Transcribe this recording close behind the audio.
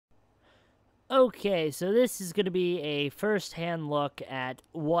Okay, so this is going to be a first-hand look at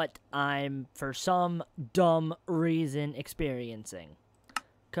what I'm, for some dumb reason, experiencing.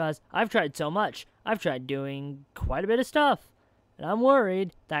 Because I've tried so much. I've tried doing quite a bit of stuff. And I'm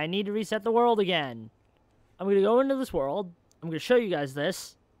worried that I need to reset the world again. I'm going to go into this world. I'm going to show you guys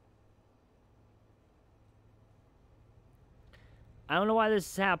this. I don't know why this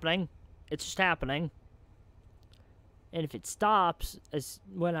is happening. It's just happening. And if it stops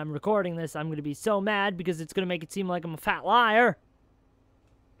when I'm recording this, I'm going to be so mad because it's going to make it seem like I'm a fat liar.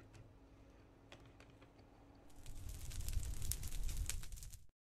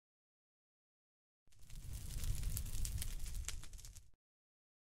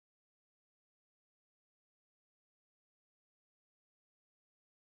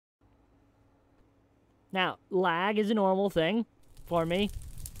 Now, lag is a normal thing for me.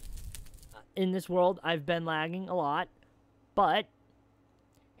 In this world, I've been lagging a lot. But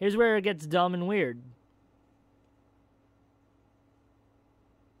here's where it gets dumb and weird.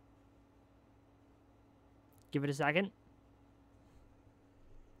 Give it a second.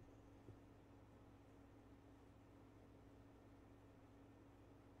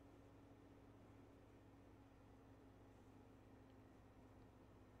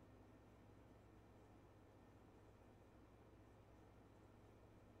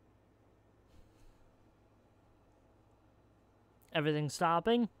 Everything's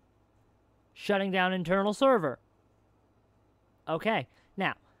stopping. Shutting down internal server. Okay,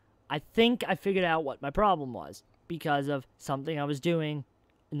 now, I think I figured out what my problem was because of something I was doing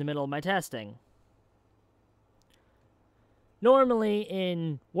in the middle of my testing. Normally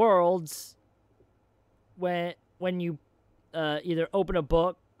in Worlds, when you either open a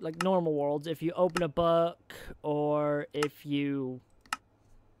book, like normal Worlds, if you open a book or if you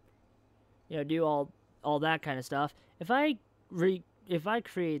do all that kind of stuff, if I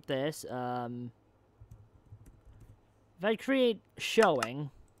create this, if I create showing,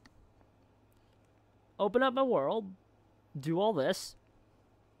 open up my world, do all this,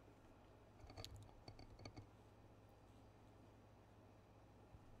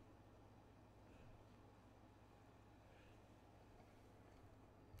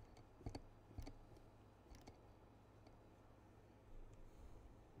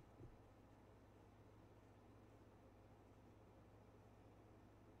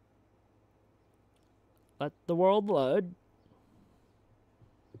 let the world load.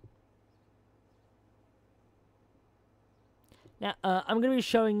 Now, I'm going to be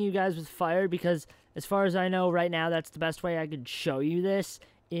showing you guys with fire because, as far as I know right now, that's the best way I could show you this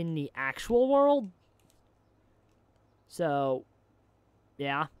in the actual world. So,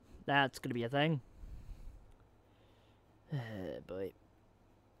 yeah, that's going to be a thing. Boy.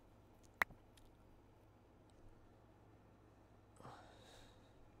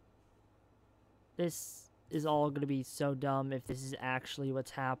 This is all going to be so dumb if this is actually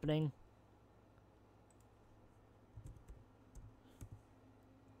what's happening.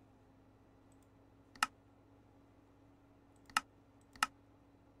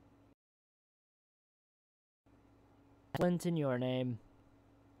 Flint in your name.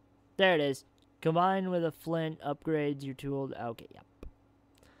 There it is. Combined with a flint upgrades your tool. Okay, yep.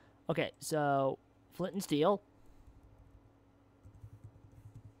 Okay, so flint and steel.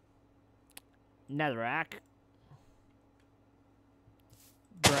 Netherrack.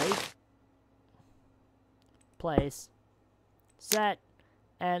 Break. Place. Set.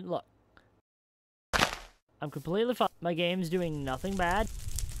 And look. I'm completely fine. My game's doing nothing bad.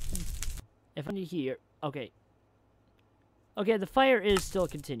 If I'm here. Okay. Okay, the fire is still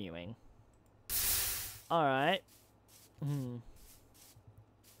continuing. Alright.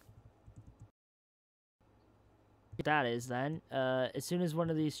 That is then. As soon as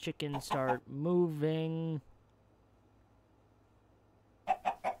one of these chickens start moving.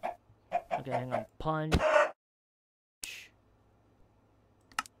 Okay, hang on. Punch.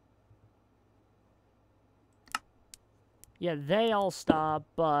 Yeah, they all stop,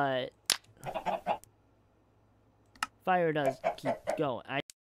 but fire does keep going. I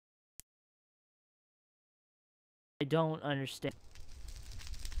don't understand.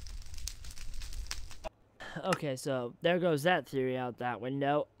 Okay, so there goes that theory out that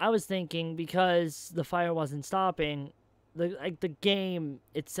window. I was thinking because the fire wasn't stopping, the game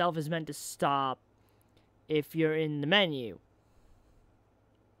itself is meant to stop if you're in the menu.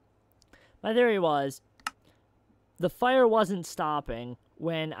 My theory was the fire wasn't stopping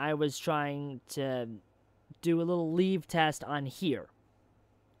when I was trying to do a little leave test on here.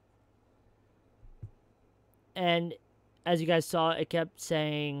 And as you guys saw, it kept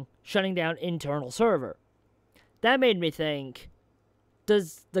saying shutting down internal server. That made me think,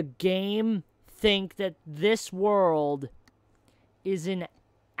 does the game think that this world is an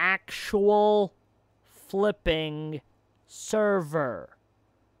actual flipping server.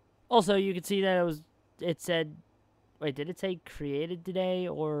 Also, you can see that it said, wait, did it say created today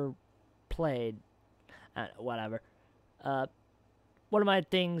or played? Whatever. One of my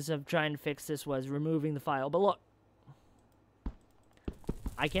things of trying to fix this was removing the file. But look,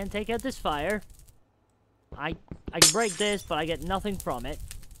 I can't take out this fire. I can break this, but I get nothing from it.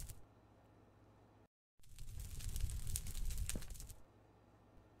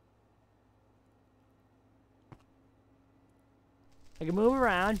 I can move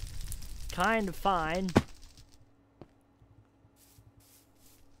around, kind of fine.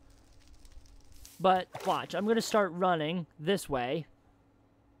 But watch, I'm gonna start running this way.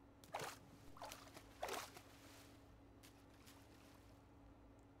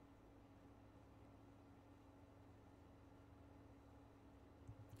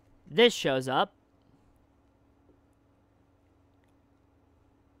 This shows up.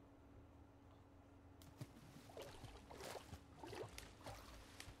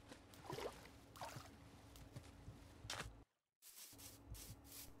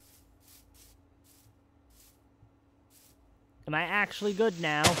 Am I actually good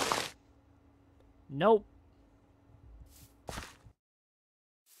now? Nope.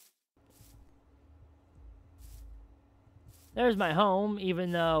 There's my home,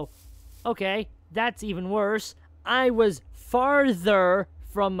 even though... Okay, that's even worse. I was farther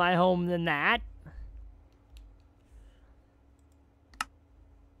from my home than that.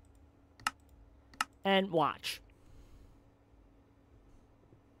 And watch.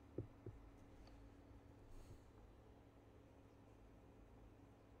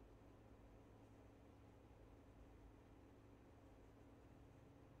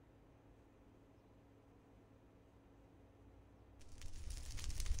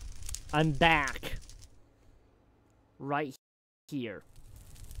 I'm back. Right here.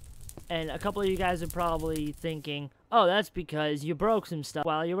 And a couple of you guys are probably thinking, oh, that's because you broke some stuff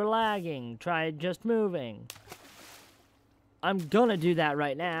while you were lagging. Try just moving. I'm gonna do that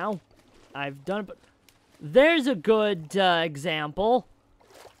right now. I've done it, but there's a good example.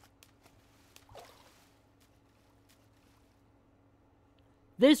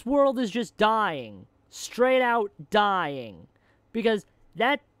 This world is just dying. Straight out dying. Because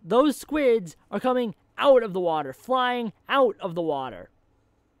those squids are coming out of the water, flying out of the water.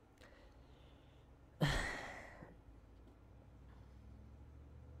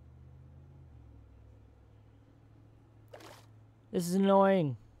 This is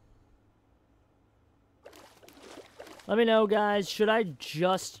annoying. Let me know, guys. Should I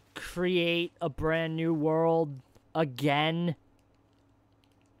just create a brand new world again?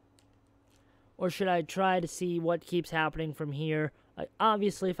 Or should I try to see what keeps happening from here?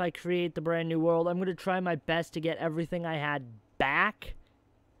 Obviously, if I create the brand new world, I'm going to try my best to get everything I had back.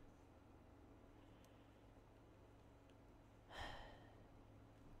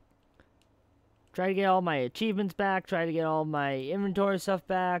 Try to get all my achievements back, try to get all my inventory stuff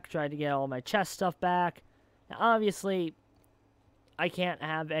back, try to get all my chest stuff back. Now, obviously, I can't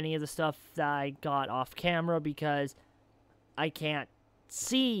have any of the stuff that I got off camera because I can't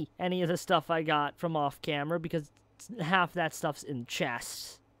see any of the stuff I got from off camera because half that stuff's in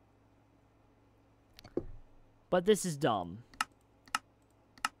chests. But this is dumb.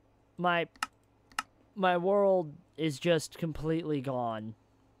 My world is just completely gone.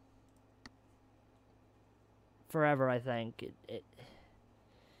 Forever, I think.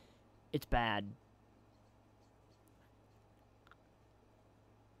 It's bad.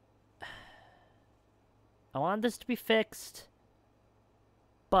 I want this to be fixed.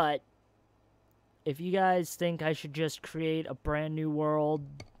 But if you guys think I should just create a brand new world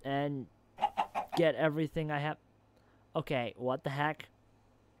and get everything I have... Okay, what the heck?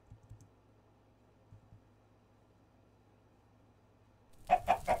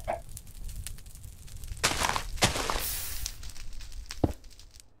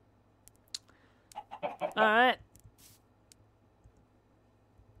 Alright.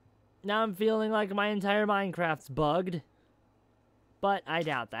 Now I'm feeling like my entire Minecraft's bugged. But I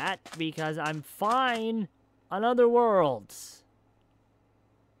doubt that, because I'm fine on other worlds.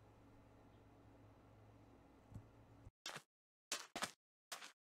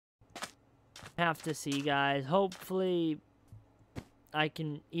 Have to see, guys. Hopefully, I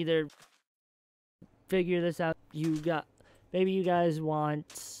can either figure this out. Maybe you guys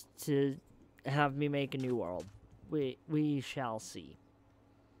want to have me make a new world. We shall see.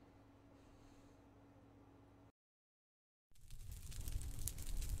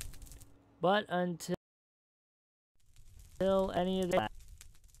 But until any of that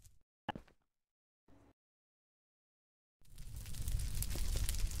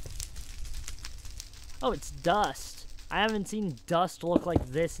Oh, it's dust. I haven't seen dust look like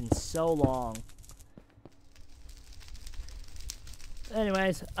this in so long.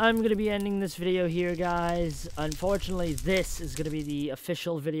 Anyways, I'm going to be ending this video here, guys. Unfortunately, this is going to be the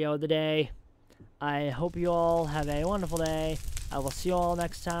official video of the day. I hope you all have a wonderful day. I will see you all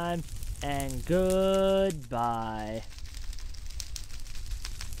next time, and goodbye.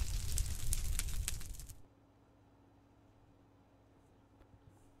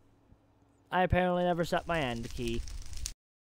 I apparently never set my end key.